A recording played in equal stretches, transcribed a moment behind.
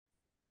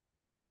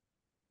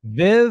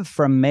Viv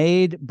from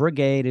Maid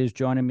Brigade is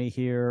joining me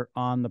here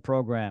on the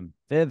program.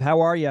 Viv,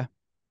 how are you?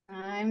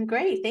 I'm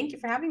great. Thank you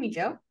for having me,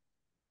 Joe.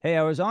 Hey,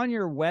 I was on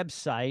your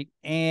website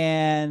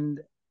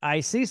and I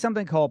see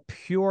something called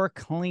Pure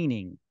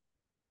Cleaning.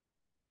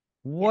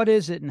 What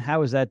Yes. is it and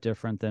how is that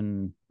different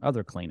than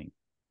other cleaning?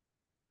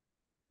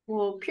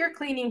 Well, pure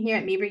cleaning here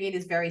at Me Brigade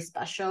is very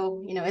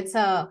special. It's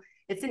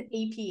an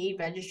APA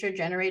registered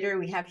generator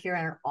we have here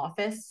in our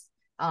office.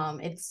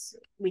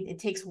 It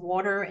takes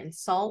water and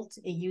salt.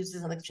 It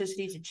uses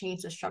electricity to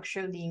change the structure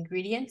of the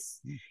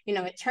ingredients.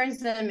 It turns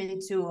them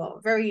into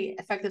a very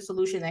effective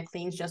solution that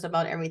cleans just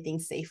about everything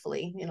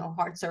safely.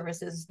 Hard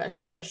surfaces,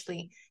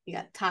 especially you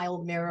got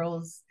tile,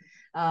 mirrors,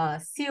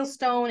 seal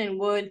stone and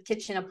wood,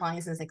 kitchen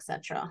appliances,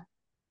 etc.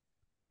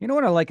 You know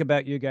what I like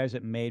about you guys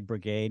at Maid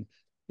Brigade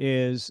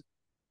is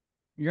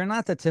you're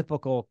not the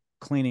typical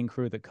cleaning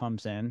crew that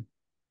comes in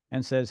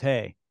and says,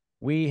 "Hey,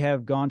 we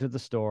have gone to the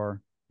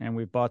store and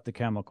we bought the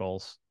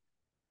chemicals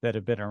that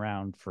have been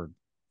around for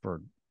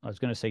I was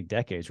going to say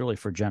decades, really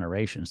for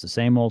generations, the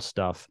same old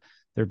stuff.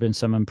 There have been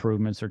some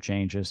improvements or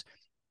changes,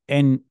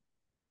 and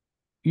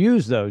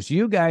use those.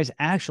 You guys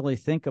actually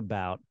think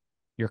about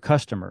your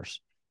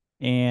customers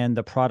and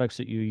the products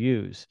that you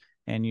use.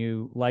 And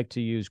you like to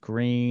use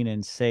green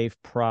and safe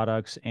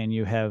products, and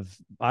you have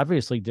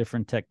obviously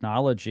different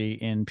technology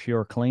in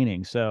pure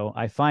cleaning. So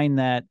I find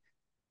that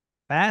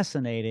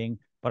fascinating,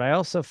 but I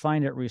also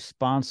find it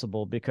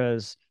responsible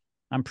because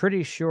I'm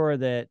pretty sure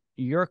that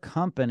your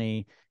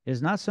company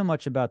is not so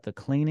much about the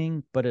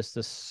cleaning, but it's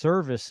the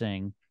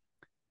servicing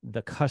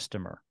the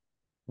customer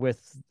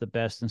with the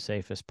best and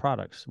safest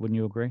products. Wouldn't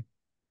you agree?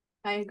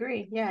 I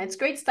agree. Yeah, it's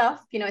great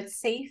stuff. It's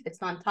safe, it's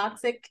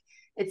non-toxic,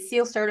 it's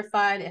seal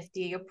certified,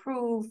 FDA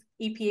approved,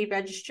 EPA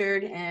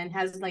registered, and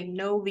has like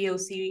no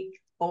VOC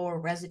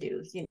or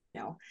residues.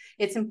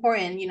 It's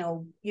important,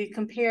 you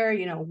compare,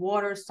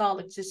 water, salt,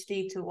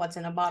 electricity to what's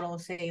in a bottle,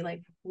 say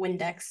like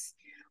Windex.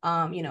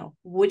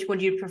 Which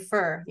would you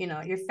prefer?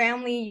 Your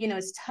family,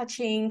 is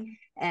touching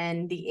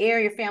and the air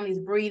your family's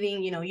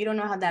breathing, you don't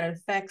know how that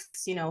affects,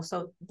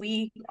 so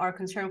we are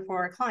concerned for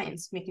our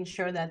clients, making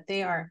sure that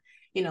they are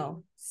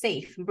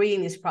safe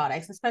breathing these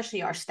products,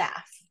 especially our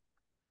staff.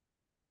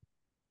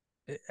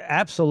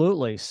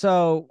 Absolutely.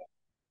 So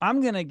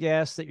I'm going to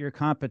guess that your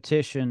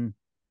competition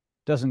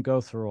doesn't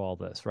go through all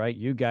this, right?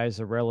 You guys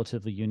are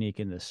relatively unique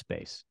in this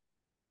space.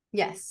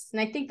 Yes.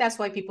 And I think that's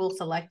why people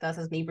select us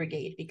as Me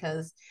Brigade,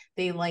 because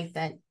they like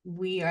that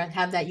we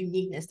have that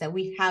uniqueness, that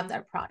we have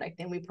that product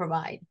and we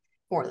provide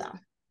for them.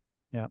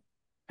 Yeah.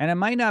 And it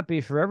might not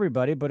be for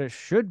everybody, but it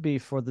should be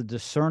for the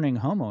discerning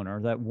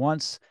homeowner that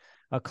wants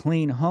a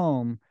clean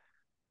home,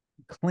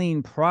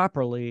 clean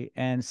properly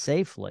and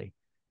safely.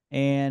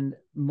 And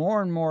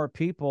more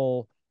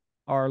people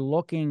are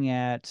looking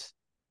at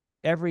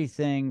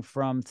everything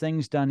from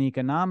things done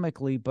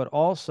economically, but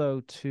also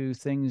to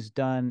things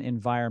done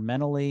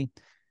environmentally,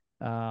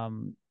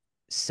 um,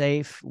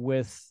 safe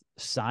with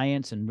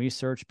science and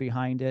research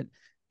behind it.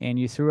 And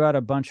you threw out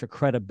a bunch of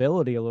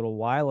credibility a little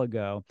while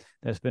ago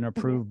that's been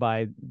approved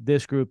by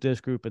this group,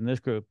 and this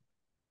group.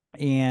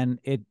 And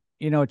it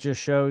just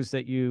shows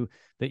that you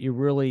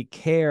really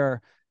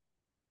care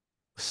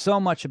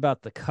so much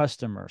about the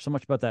customer, so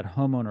much about that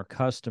homeowner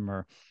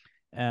customer,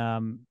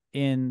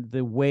 in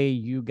the way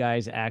you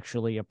guys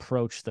actually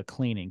approach the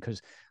cleaning.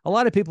 Because a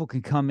lot of people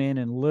can come in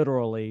and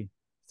literally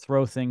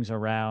throw things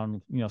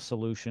around,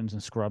 solutions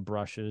and scrub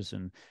brushes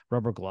and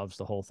rubber gloves,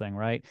 the whole thing,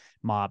 right?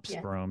 Mops, Yeah,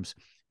 brooms,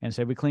 and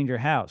say, we cleaned your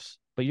house.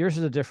 But yours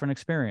is a different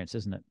experience,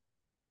 isn't it?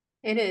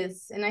 it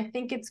is. And I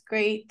think it's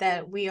great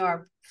that we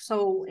are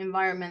so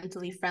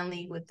environmentally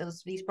friendly with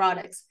these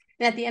products.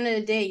 And at the end of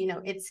the day,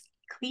 it's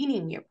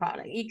cleaning your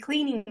product, you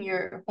cleaning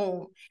your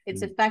home.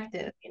 It's Mm.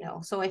 effective,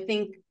 So I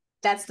think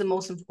that's the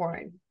most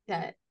important,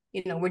 that,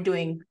 we're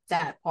doing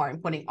that part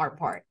and putting our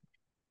part.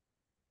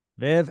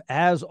 Viv,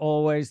 as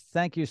always,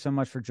 thank you so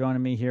much for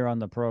joining me here on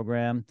the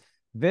program.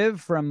 Viv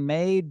from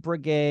Maid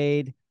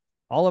Brigade.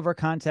 All of our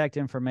contact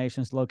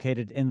information is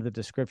located in the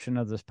description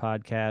of this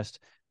podcast.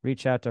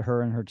 Reach out to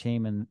her and her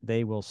team, and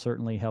they will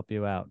certainly help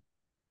you out.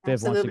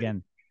 Viv, once Absolutely.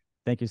 again,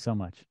 thank you so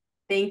much.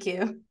 Thank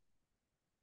you.